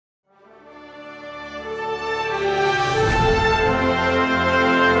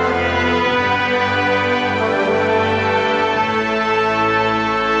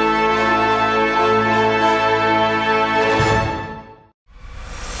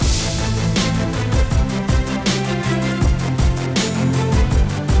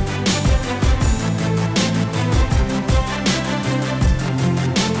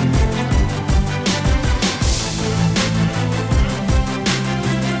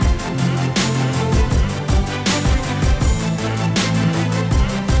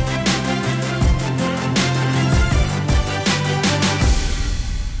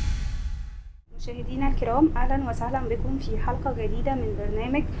الكرام، أهلا وسهلا بكم في حلقة جديدة من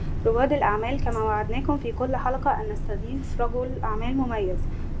برنامج رواد الأعمال. كما وعدناكم في كل حلقة أن نستضيف رجل أعمال مميز.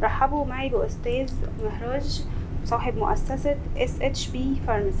 رحبوا معي بأستاذ مهراج صاحب مؤسسة SHB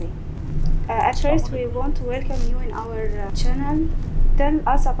Pharmacy. At first we want to welcome you in our channel. Tell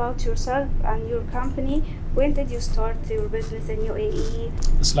us about yourself and your company. When did you start your business in UAE?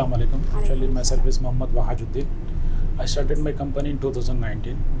 Assalamu alaikum. Actually, myself is Mohammed Wahajuddin. I started my company in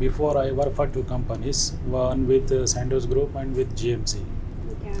 2019. Before I worked for two companies, one with Sandoz Group and with GMC.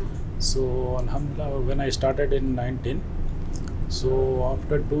 Yeah. So Alhamdulillah, when I started in 19, so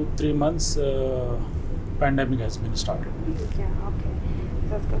after 2-3 months, pandemic has been started. Yeah, okay.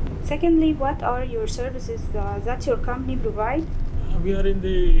 That's good. Secondly, what are your services that your company provide? We are in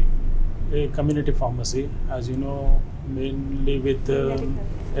the community pharmacy, as you know, mainly with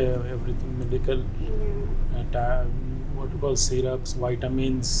everything medical. Yeah. What you call syrups,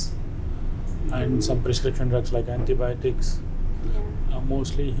 vitamins, and some prescription drugs like antibiotics. Yeah.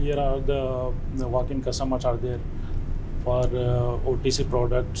 Mostly here are the walk-in customers are there for OTC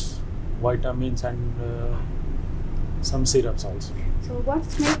products, vitamins, and some syrups also. So what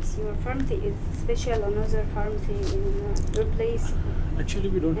makes your pharmacy is special on other pharmacy in your place? Actually,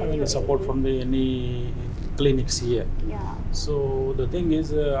 we don't have any support from any clinics here. Yeah. So the thing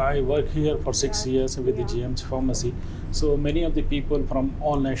is, I work here for 6 years with the GMC Pharmacy. So many of the people from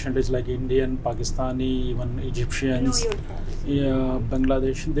all nationalities like Indian, Pakistani, even Egyptians, Know your pharmacy.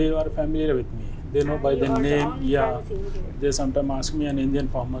 Bangladesh, they are familiar with me. They know by the name. Yeah, they sometimes ask me an Indian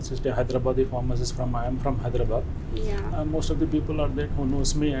pharmacist, a Hyderabadi pharmacist I am from Hyderabad. Yeah. Most of the people are there who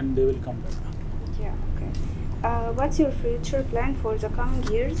knows me and they will come back. Yeah. Okay. What's your future plan for the coming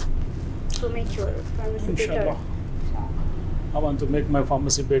years to make your pharmacy better? I want to make my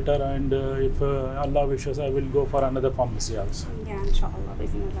pharmacy better, and if Allah wishes, I will go for another pharmacy also. Yeah, inshallah,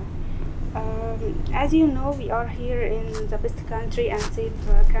 bismillah. As you know, we are here in the best country and safe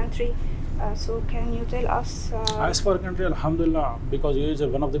country. So can you tell us? As for country, Alhamdulillah, because UAE is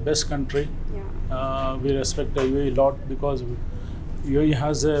one of the best country. Yeah. We respect the UAE a lot because UAE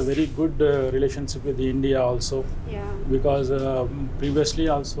has a very good relationship with India also. Yeah. Because previously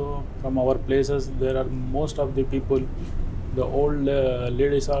also from our places, there are most of the people, the old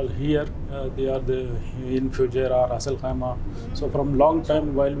ladies are here. They are in Fujairah, Ras Al Khaimah. So from long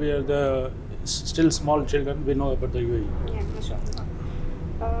time, while we are the still small children, we know about the UAE. Yeah, mashallah.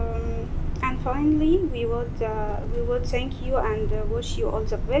 And finally, we would thank you and wish you all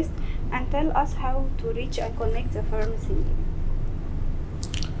the best. And tell us how to reach and connect the pharmacy.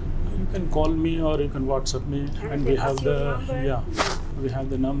 You can call me or you can WhatsApp me, and we have the we have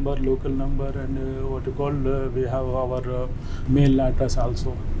the number, local number, and what you call we have our mail address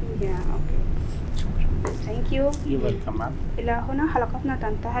also. Yeah. Okay. Thank you. You're welcome, ma'am. إلى هنا حلقتنا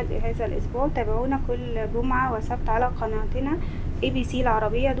تنتهي بهذا الأسبوع. تابعونا كل جمعة وسبت على قناتنا ABC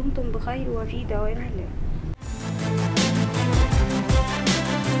العربية. دمتم بخير وفي دوام الله.